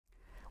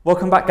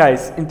Welcome back,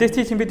 guys. In this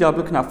teaching video, I'm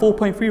looking at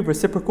 4.3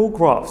 reciprocal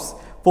graphs.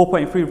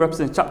 4.3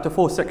 represents chapter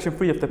 4, section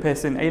 3 of the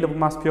Pearson A level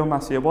Maths Pure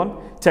Maths Year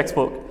 1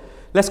 textbook.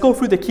 Let's go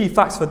through the key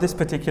facts for this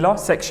particular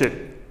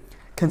section.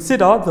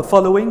 Consider the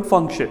following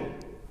function.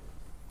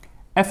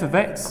 F of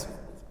x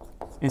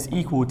is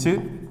equal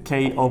to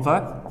k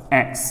over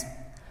x.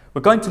 We're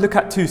going to look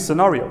at two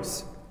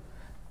scenarios.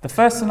 The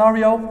first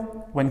scenario,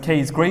 when k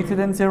is greater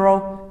than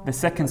 0. The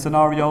second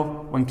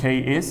scenario, when k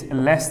is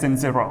less than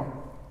 0.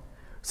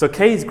 So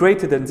k is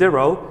greater than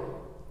 0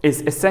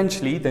 is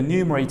essentially the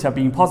numerator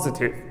being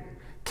positive.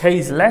 K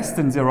is less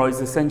than 0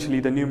 is essentially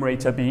the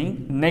numerator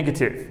being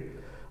negative.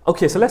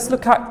 Okay, so let's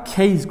look at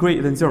k is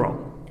greater than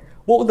 0.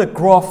 What will the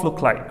graph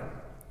look like?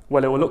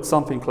 Well, it will look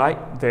something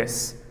like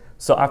this.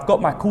 So I've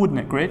got my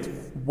coordinate grid,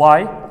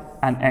 y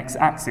and x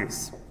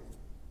axis.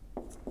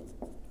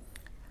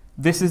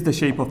 This is the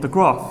shape of the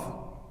graph.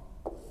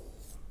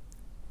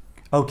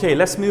 Okay,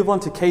 let's move on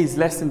to k is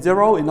less than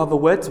 0. In other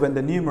words, when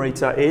the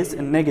numerator is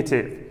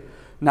negative.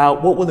 Now,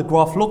 what will the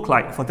graph look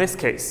like for this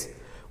case?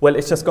 Well,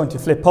 it's just going to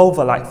flip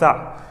over like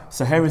that.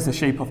 So here is the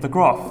shape of the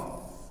graph.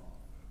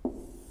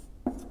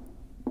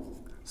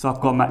 So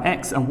I've got my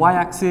x and y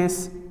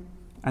axis,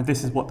 and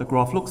this is what the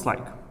graph looks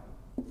like.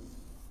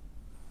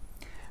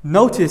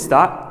 Notice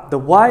that the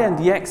y and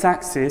the x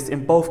axis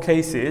in both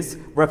cases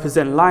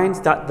represent lines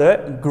that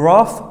the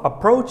graph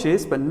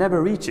approaches but never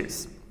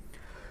reaches.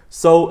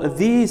 So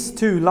these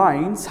two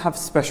lines have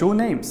special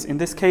names. In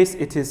this case,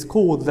 it is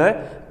called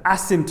the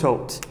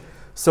asymptote.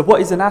 So what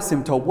is an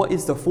asymptote? What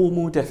is the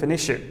formal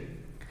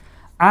definition?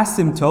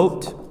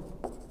 Asymptote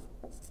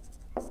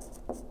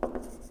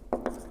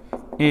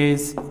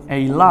is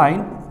a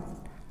line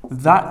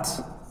that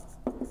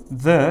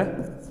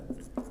the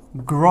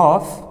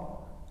graph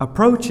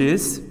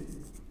approaches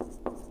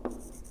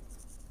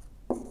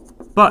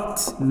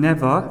but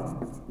never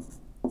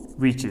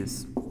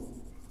reaches.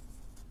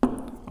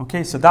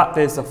 Okay, so that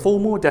there's a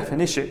formal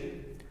definition.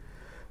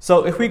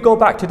 So if we go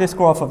back to this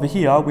graph over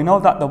here, we know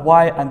that the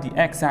y and the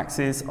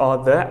x-axis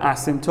are the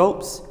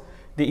asymptotes.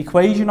 The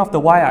equation of the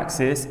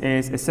y-axis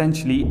is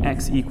essentially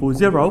x equals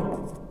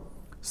 0.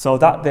 So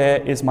that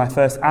there is my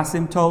first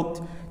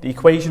asymptote. The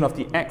equation of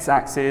the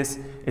x-axis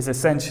is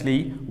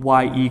essentially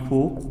y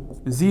equal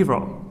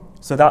 0.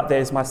 So that there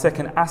is my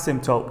second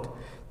asymptote.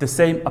 The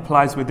same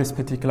applies with this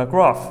particular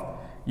graph.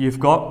 You've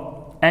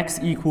got x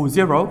equals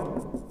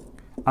 0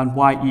 and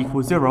y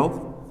equals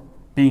 0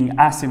 being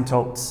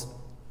asymptotes.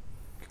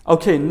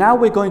 Okay, now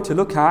we're going to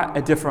look at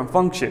a different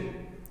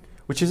function,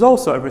 which is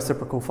also a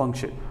reciprocal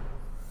function.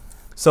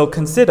 So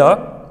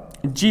consider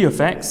g of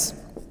x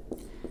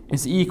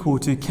is equal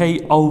to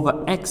k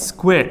over x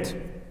squared.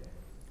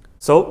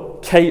 So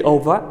k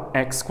over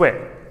x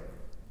squared.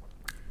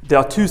 There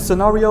are two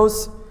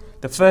scenarios.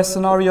 The first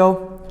scenario,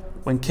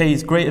 when k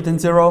is greater than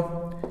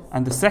 0,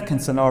 and the second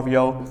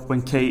scenario,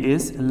 when k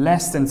is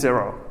less than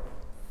 0.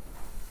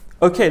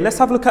 Okay, let's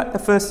have a look at the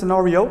first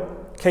scenario.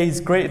 K is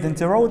greater than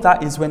 0,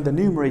 that is when the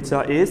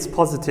numerator is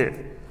positive.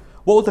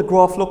 What will the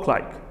graph look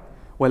like?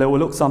 Well, it will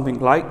look something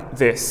like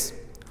this.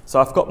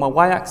 So I've got my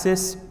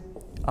y-axis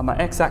and my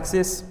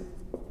x-axis.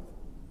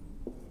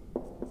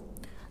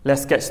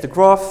 Let's sketch the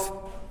graph.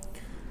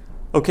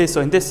 Okay,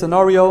 so in this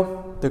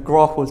scenario, the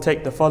graph will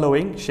take the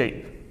following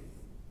shape,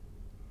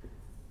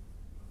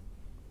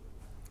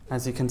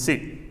 as you can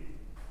see.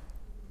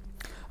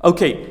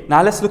 Okay,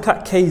 now let's look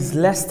at k is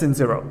less than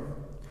 0.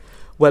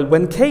 Well,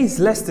 when k is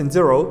less than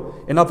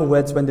 0, in other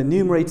words, when the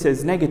numerator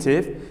is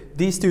negative,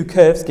 these two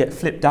curves get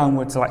flipped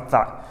downwards like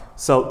that.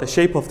 So the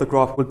shape of the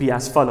graph will be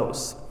as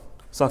follows.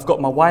 So I've got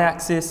my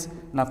y-axis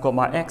and I've got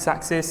my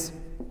x-axis.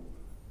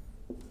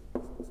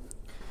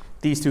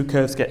 These two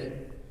curves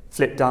get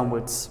flipped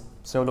downwards.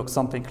 So it looks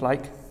something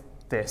like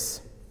this.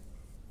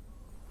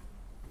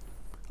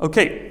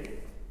 Okay,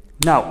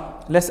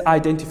 now let's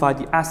identify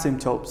the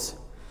asymptotes.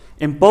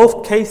 In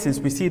both cases,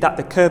 we see that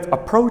the curve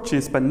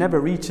approaches but never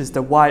reaches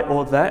the y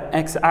or the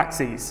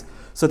x-axis.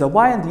 So the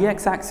y and the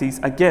x-axis,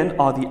 again,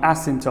 are the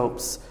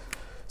asymptotes.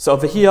 So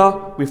over here,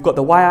 we've got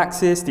the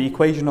y-axis. The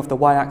equation of the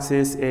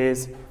y-axis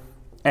is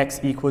x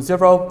equals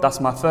 0. That's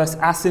my first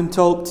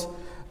asymptote.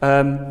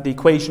 The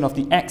equation of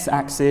the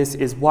x-axis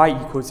is y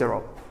equals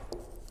 0.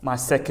 My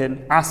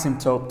second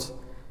asymptote.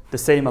 The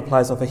same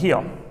applies over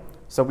here.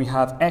 So we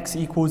have x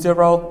equals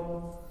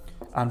 0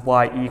 and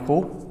y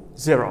equal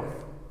 0.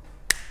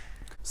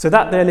 So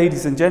that there,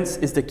 ladies and gents,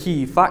 is the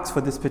key facts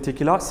for this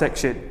particular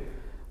section.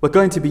 We're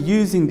going to be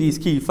using these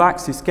key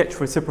facts to sketch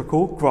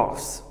reciprocal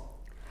graphs.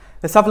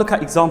 Let's have a look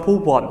at example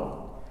 1.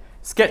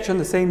 Sketch on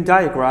the same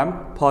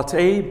diagram, part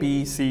A,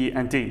 B, C,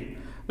 and D.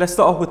 Let's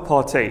start off with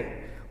part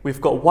A. We've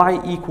got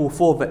y equal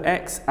 4 over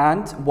x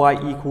and y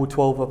equal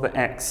 12 over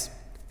x.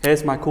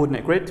 Here's my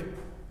coordinate grid.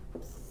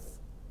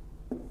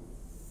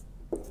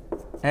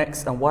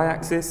 X and y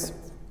axis.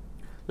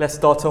 Let's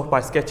start off by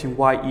sketching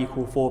y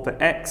equal 4 over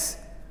x.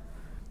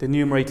 The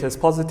numerator is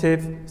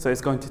positive, so it's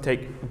going to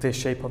take this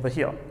shape over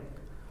here.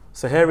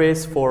 So here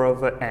is 4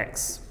 over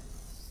x.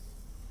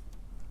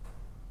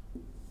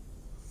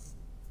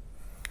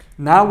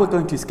 Now we're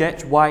going to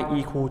sketch y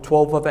equal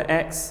 12 over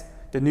x.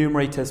 The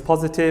numerator is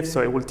positive,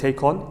 so it will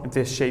take on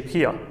this shape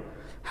here.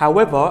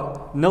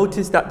 However,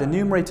 notice that the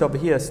numerator over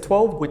here is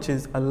 12, which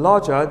is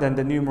larger than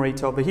the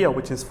numerator over here,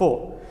 which is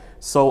 4.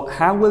 So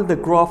how will the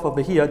graph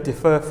over here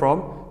differ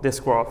from this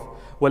graph?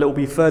 Well, it will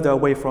be further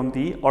away from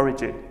the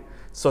origin.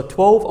 So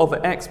 12 over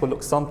x will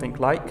look something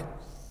like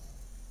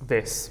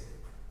this.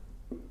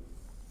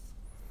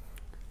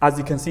 As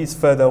you can see, it's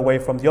further away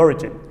from the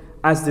origin.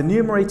 As the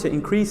numerator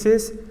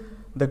increases,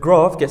 the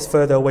graph gets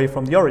further away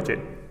from the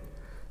origin.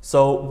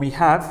 So we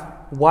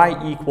have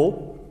y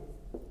equal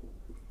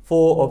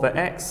 4 over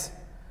x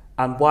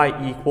and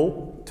y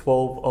equal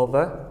 12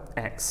 over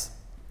x.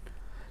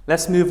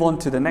 Let's move on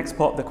to the next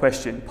part of the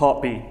question,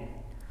 part B.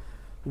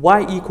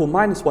 Y equal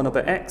minus 1 over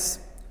x.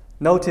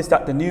 Notice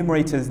that the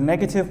numerator is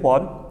negative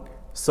 1,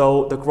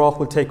 so the graph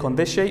will take on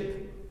this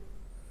shape.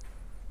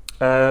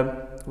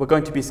 We're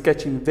going to be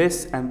sketching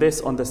this and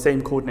this on the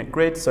same coordinate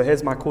grid. So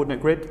here's my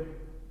coordinate grid.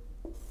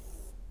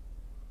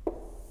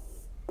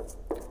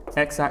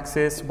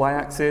 X-axis,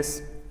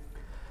 y-axis.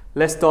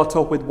 Let's start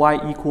off with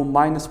y equal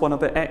minus 1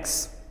 over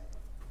x.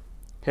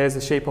 Here's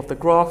the shape of the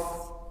graph.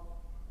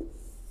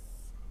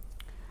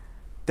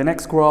 The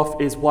next graph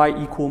is y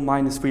equal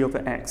minus 3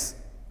 over x.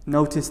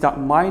 Notice that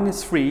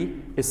minus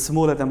 3 is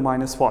smaller than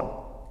minus 1.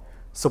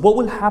 So what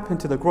will happen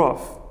to the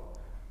graph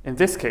in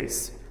this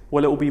case?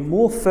 Well, it will be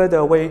more further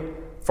away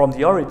from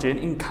the origin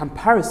in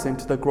comparison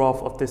to the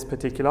graph of this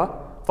particular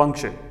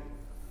function.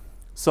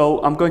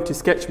 So I'm going to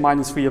sketch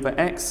minus 3 over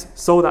x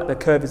so that the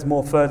curve is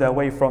more further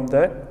away from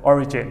the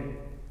origin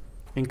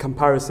in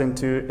comparison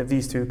to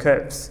these two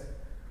curves.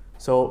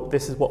 So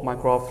this is what my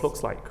graph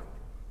looks like.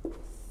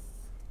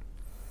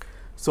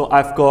 So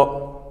I've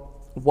got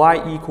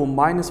y equal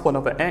minus 1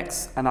 over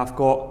x and I've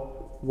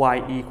got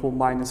y equal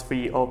minus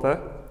 3 over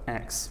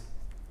x.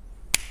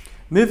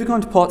 Moving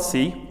on to part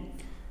C,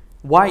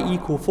 y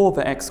equal 4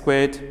 over x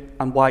squared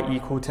and y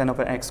equal 10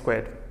 over x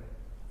squared.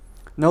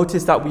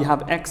 Notice that we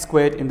have x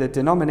squared in the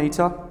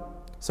denominator,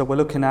 so we're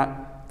looking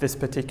at this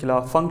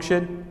particular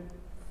function.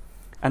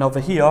 And over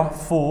here,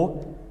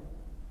 4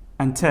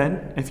 and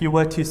 10, if you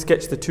were to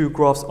sketch the two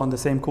graphs on the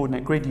same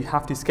coordinate grid, you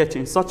have to sketch it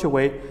in such a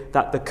way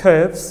that the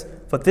curves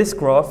for this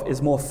graph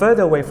is more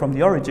further away from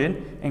the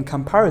origin in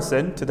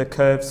comparison to the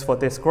curves for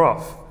this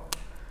graph.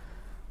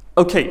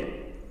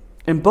 Okay,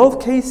 in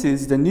both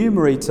cases, the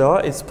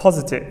numerator is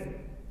positive,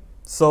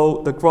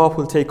 so the graph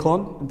will take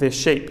on this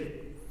shape.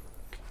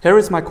 Here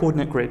is my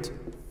coordinate grid.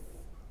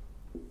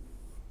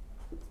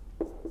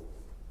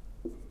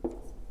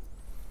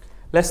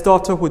 Let's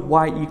start off with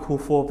y equal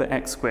 4 over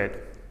x squared.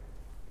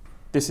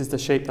 This is the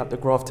shape that the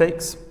graph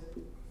takes.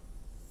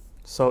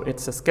 So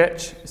it's a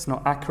sketch, it's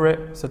not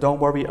accurate, so don't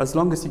worry, as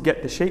long as you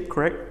get the shape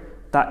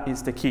correct, that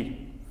is the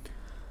key.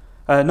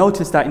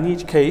 Notice that in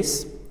each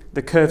case,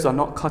 the curves are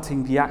not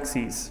cutting the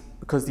axes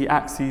because the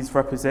axes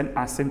represent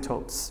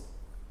asymptotes.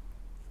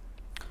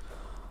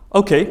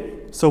 Okay,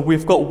 so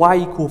we've got y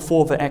equal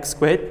 4 over x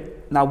squared.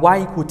 Now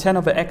y equal 10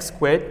 over x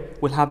squared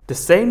will have the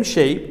same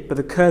shape, but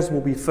the curves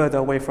will be further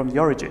away from the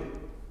origin.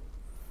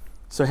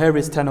 So here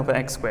is 10 over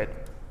x squared.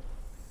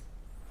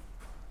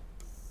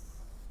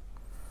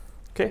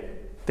 Okay,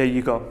 there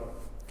you go.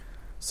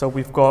 So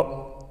we've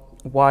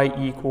got y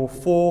equal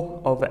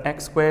 4 over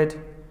x squared,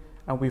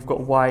 and we've got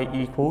y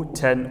equal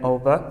 10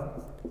 over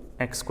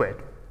x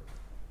squared.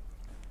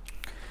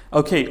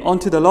 Okay, on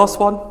to the last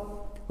one.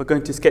 We're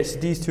going to sketch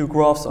these two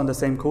graphs on the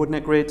same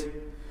coordinate grid.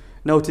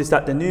 Notice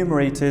that the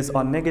numerators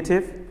are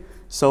negative,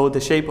 so the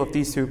shape of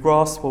these two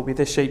graphs will be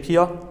this shape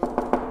here.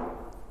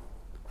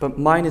 But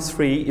minus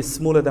 3 is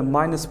smaller than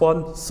minus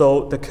 1,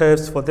 so the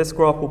curves for this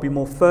graph will be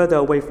more further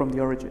away from the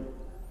origin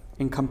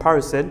in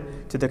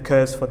comparison to the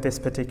curves for this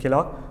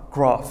particular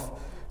graph.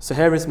 So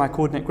here is my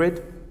coordinate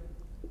grid,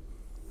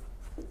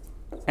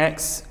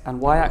 x and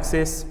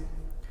y-axis.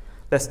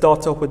 Let's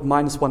start off with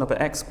minus 1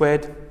 over x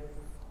squared.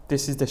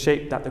 This is the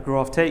shape that the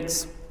graph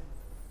takes.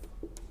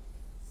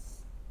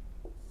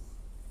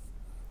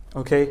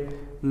 Okay,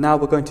 now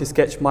we're going to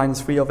sketch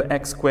minus 3 over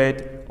x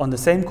squared on the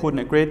same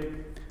coordinate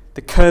grid.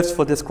 The curves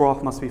for this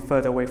graph must be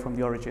further away from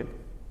the origin.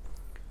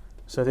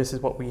 So this is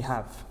what we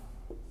have.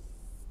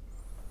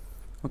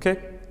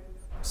 Okay,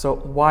 so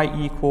y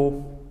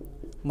equal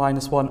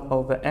minus 1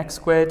 over x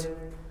squared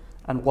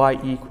and y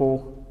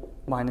equal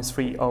minus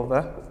 3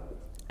 over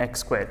x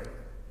squared.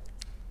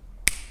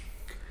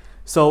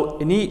 So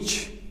in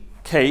each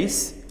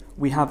case,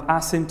 we have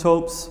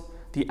asymptotes.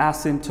 The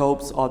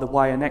asymptotes are the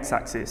y and x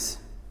axis.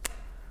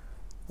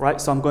 Right,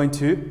 so I'm going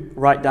to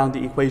write down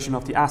the equation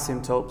of the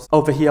asymptotes.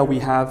 Over here we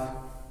have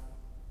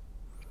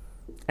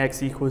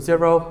x equals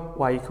 0,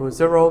 y equals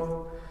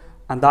 0,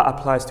 and that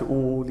applies to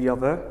all the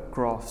other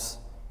graphs.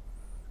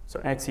 So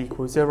x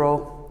equals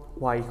 0,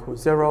 y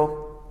equals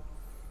 0,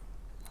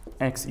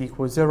 x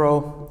equals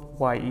 0,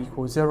 y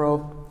equals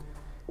 0,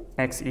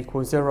 x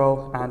equals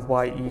 0, and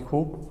y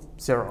equals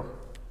 0.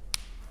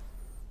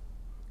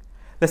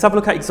 Let's have a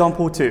look at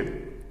example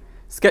 2.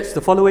 Sketch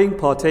the following,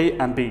 part A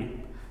and B.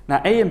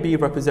 Now A and B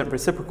represent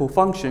reciprocal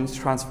functions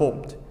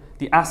transformed.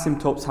 the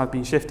asymptotes have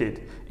been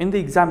shifted. In the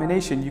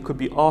examination, you could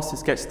be asked to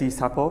sketch these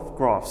type of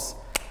graphs.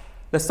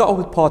 Let's start off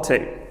with part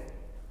A.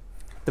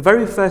 The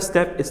very first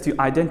step is to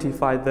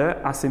identify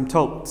the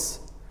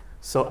asymptotes.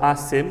 So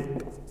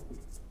asymptotes.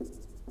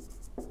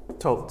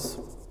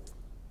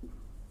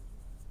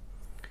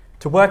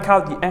 To work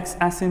out the x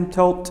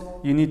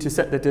asymptote, you need to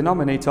set the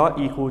denominator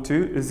equal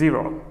to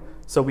 0.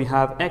 So we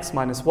have x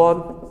minus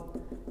 1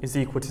 is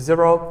equal to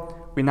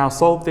 0. We now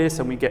solve this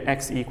and we get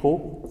x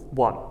equal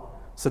 1.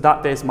 So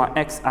that is my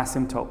x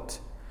asymptote.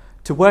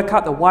 To work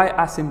out the y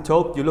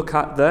asymptote, you look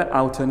at the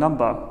outer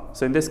number.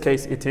 So in this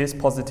case, it is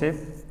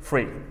positive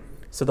 3.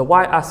 So the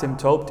y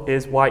asymptote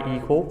is y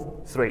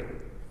equal 3.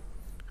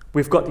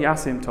 We've got the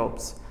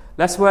asymptotes.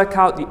 Let's work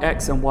out the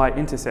x and y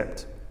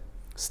intercept.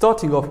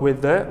 Starting off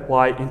with the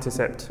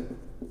y-intercept.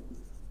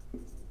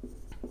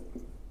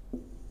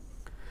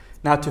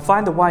 Now to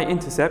find the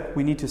y-intercept,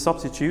 we need to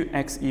substitute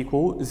x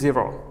equals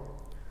 0.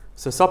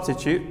 So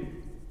substitute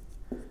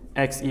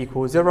x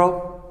equals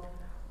 0.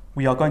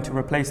 We are going to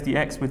replace the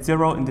x with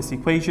 0 in this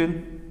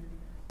equation.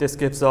 This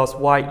gives us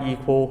y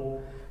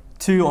equal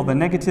 2 over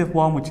negative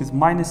 1, which is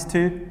minus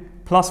 2,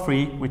 plus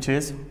 3, which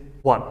is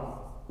 1.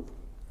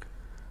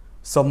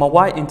 So my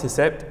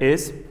y-intercept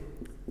is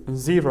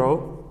 0,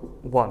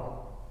 1.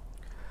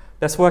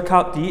 Let's work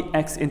out the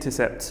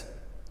x-intercept.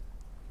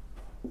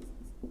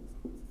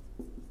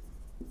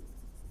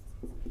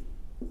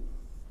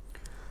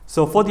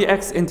 So for the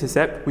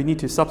x-intercept, we need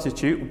to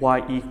substitute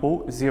y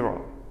equal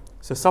 0.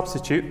 So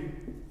substitute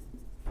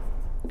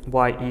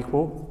y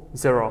equal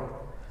 0.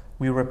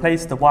 We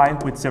replace the y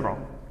with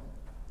 0.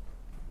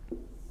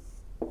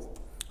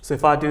 So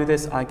if I do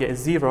this, I get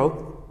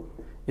 0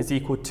 is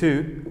equal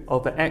to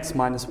over x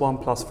minus 1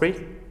 plus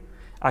 3.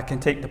 I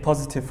can take the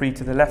positive 3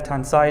 to the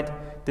left-hand side.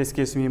 This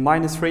gives me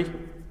minus 3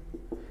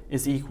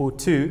 is equal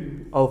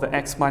to over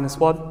x minus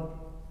 1.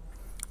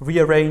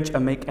 Rearrange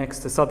and make x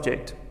the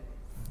subject.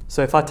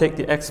 So if I take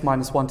the x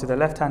minus 1 to the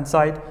left-hand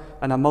side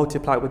and I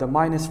multiply it with a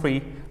minus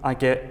 3, I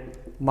get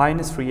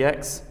minus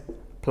 3x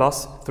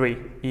plus 3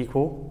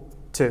 equal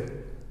 2.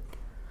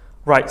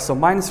 Right, so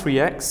minus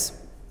 3x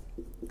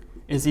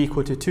is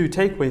equal to 2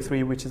 take away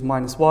 3, which is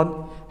minus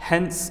 1.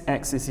 Hence,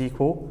 x is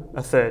equal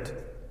a third.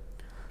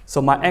 So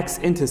my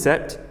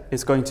x-intercept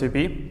is going to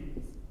be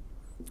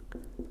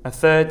a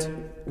third,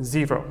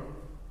 0.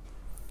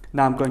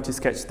 Now I'm going to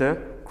sketch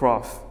the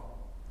graph.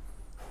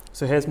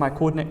 So here's my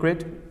coordinate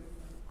grid.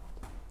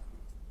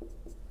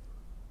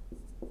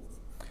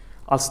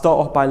 I'll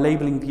start off by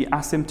labeling the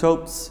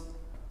asymptotes.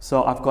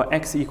 So I've got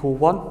x equal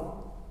 1.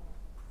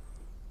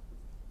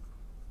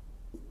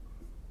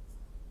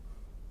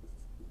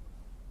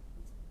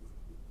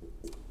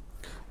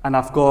 And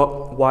I've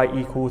got y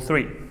equal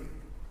 3.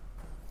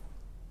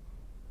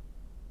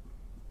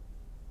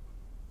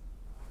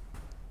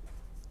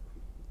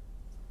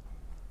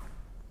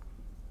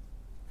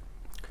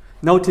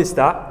 Notice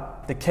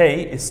that the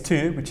k is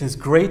 2, which is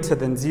greater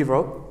than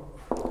 0.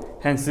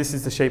 Hence, this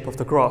is the shape of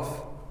the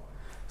graph.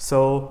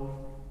 So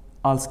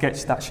I'll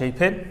sketch that shape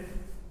in.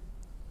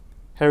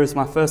 Here is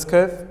my first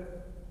curve.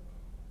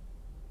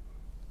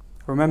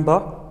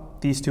 Remember,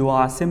 these two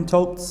are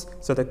asymptotes,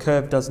 so the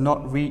curve does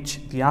not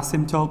reach the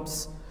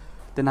asymptotes.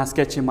 Then I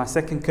sketch in my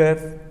second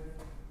curve,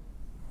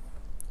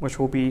 which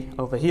will be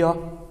over here.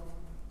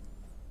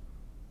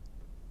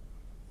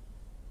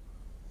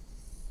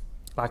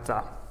 Like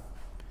that.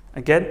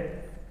 Again,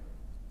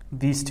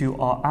 these two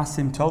are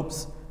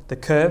asymptotes. The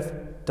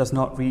curve does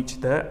not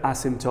reach the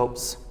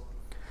asymptotes.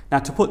 Now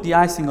to put the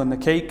icing on the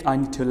cake, I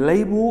need to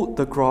label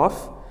the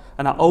graph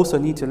and I also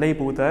need to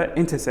label the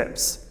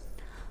intercepts.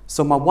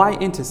 So my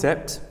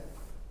y-intercept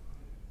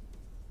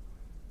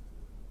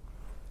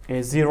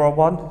is 0,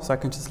 1, so I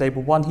can just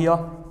label 1 here.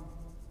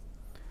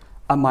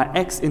 And my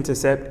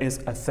x-intercept is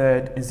a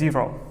third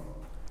 0.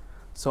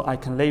 So I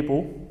can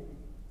label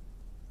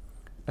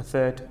a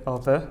third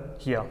over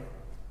here.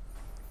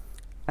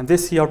 And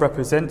this here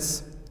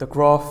represents the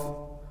graph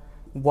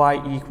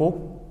y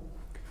equal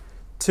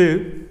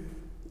 2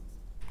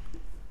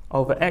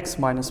 over x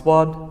minus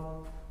 1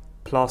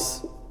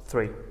 plus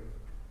 3.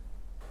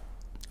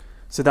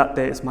 So that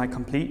there is my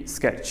complete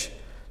sketch.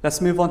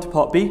 Let's move on to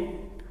part B.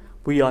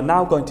 We are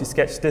now going to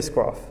sketch this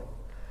graph.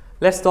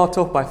 Let's start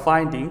off by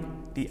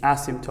finding the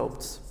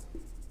asymptotes.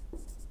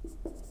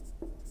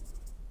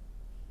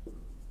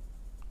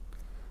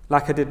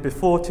 Like I did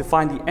before, to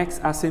find the x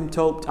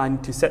asymptote, I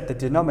need to set the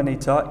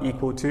denominator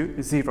equal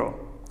to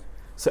 0.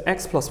 So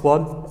x plus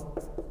 1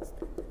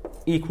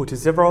 equal to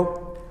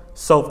 0.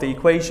 Solve the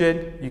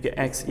equation, you get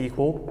x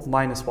equal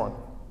minus 1.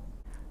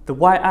 The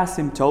y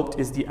asymptote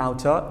is the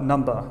outer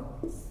number,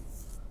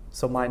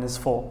 so minus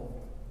 4.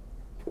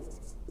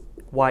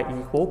 Y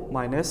equal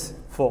minus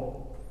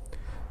 4.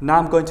 Now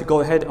I'm going to go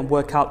ahead and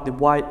work out the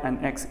y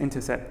and x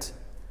intercept.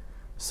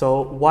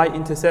 So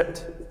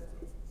y-intercept,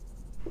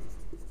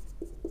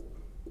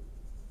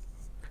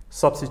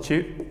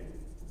 substitute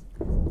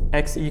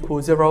x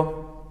equals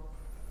 0.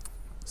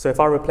 So if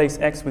I replace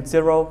x with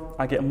 0,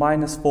 I get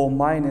minus 4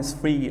 minus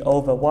 3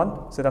 over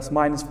 1. So that's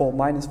minus 4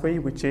 minus 3,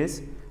 which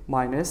is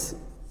minus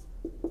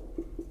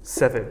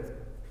 7.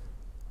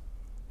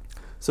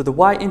 So the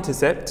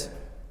y-intercept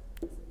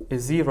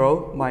is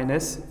 0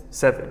 minus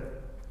 7.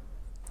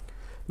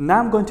 Now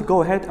I'm going to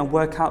go ahead and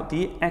work out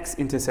the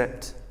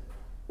x-intercept.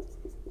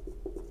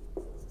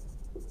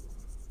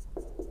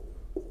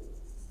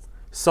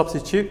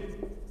 Substitute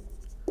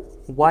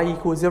y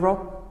equals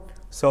 0.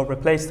 So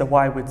replace the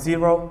y with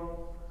 0.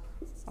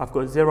 I've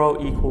got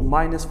 0 equal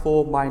minus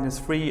 4 minus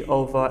 3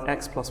 over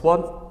x plus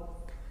 1.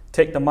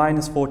 Take the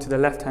minus 4 to the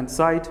left hand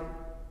side.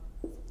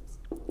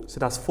 So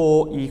that's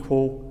 4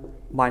 equal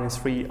minus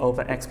 3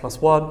 over x plus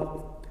 1.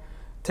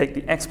 Take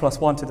the x plus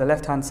 1 to the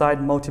left hand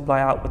side,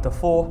 multiply out with the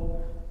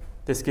 4.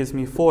 This gives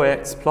me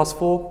 4x plus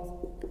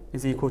 4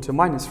 is equal to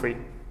minus 3.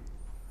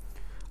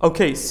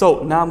 Okay,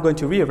 so now I'm going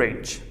to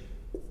rearrange.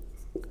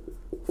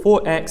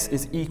 4x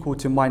is equal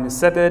to minus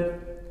 7,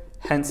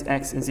 hence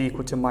x is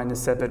equal to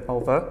minus 7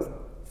 over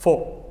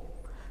 4.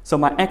 So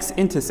my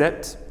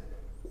x-intercept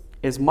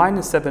is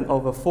minus 7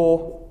 over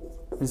 4,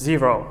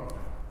 0.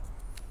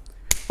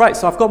 Right,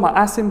 so I've got my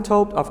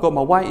asymptote, I've got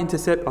my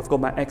y-intercept, I've got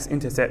my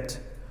x-intercept.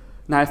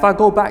 Now if I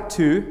go back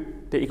to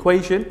the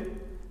equation,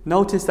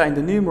 notice that in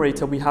the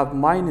numerator we have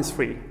minus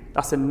 3.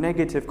 That's a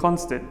negative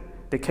constant.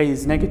 The k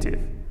is negative.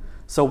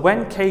 So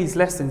when k is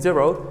less than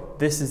 0,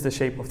 this is the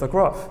shape of the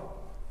graph.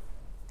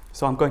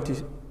 So I'm going to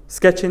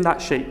sketch in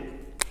that shape.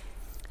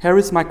 Here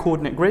is my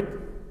coordinate grid.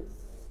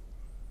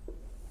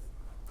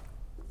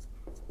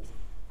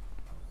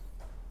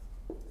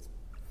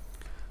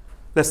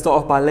 Let's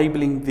start off by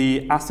labeling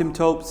the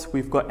asymptotes.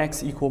 We've got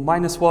x equal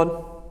minus 1.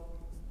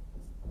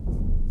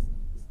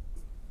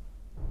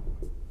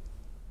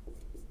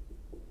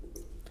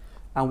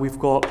 And we've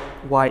got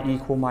y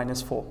equal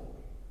minus 4.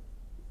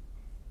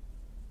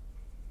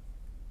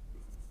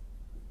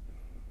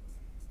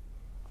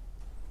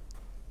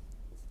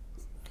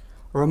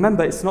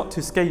 Remember, it's not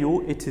to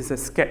scale, it is a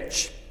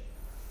sketch.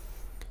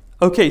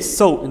 Okay,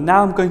 so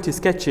now I'm going to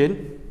sketch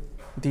in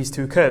these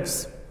two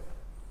curves.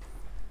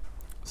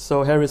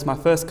 So here is my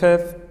first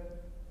curve.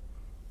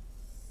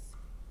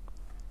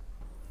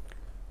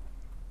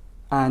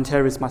 And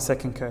here is my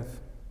second curve.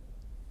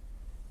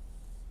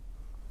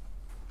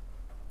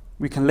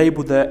 We can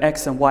label the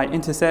x and y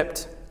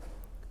intercept.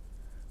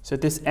 So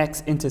this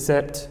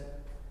x-intercept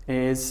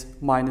is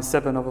minus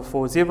 7 over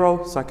 4,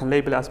 0. So I can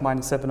label it as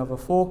minus 7 over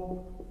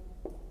 4.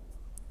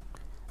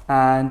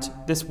 And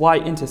this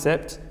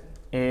y-intercept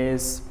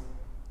is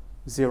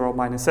 0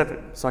 minus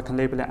 7. So I can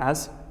label it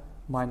as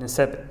minus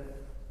 7.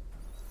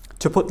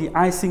 To put the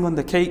icing on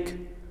the cake,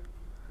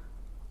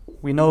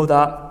 we know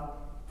that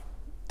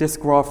this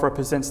graph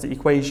represents the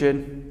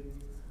equation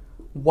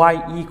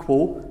y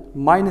equal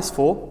minus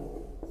 4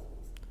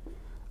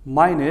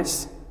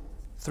 minus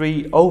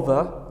 3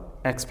 over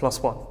x plus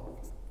 1.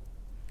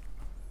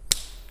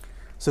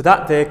 So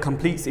that there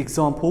completes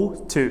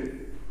example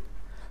 2.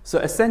 So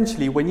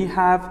essentially, when you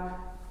have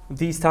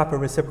these type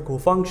of reciprocal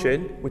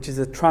function, which is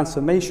a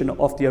transformation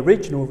of the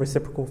original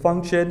reciprocal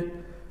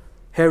function,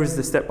 here is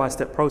the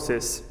step-by-step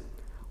process.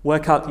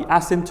 Work out the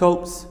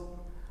asymptotes,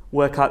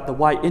 work out the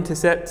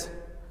y-intercept,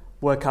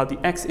 work out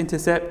the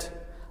x-intercept,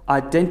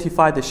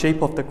 identify the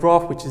shape of the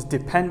graph, which is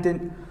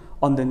dependent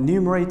on the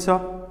numerator.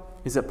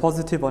 Is it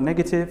positive or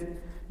negative?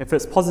 If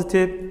it's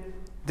positive,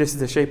 this is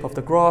the shape of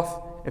the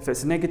graph. If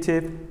it's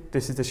negative,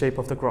 this is the shape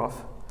of the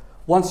graph.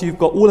 Once you've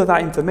got all of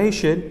that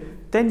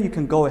information, then you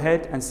can go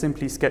ahead and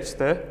simply sketch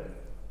the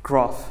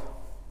graph.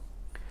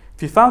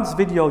 If you found this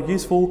video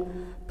useful,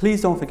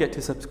 please don't forget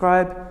to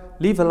subscribe,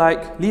 leave a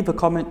like, leave a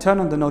comment, turn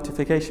on the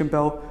notification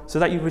bell so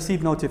that you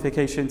receive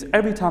notifications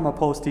every time I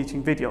post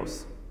teaching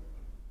videos.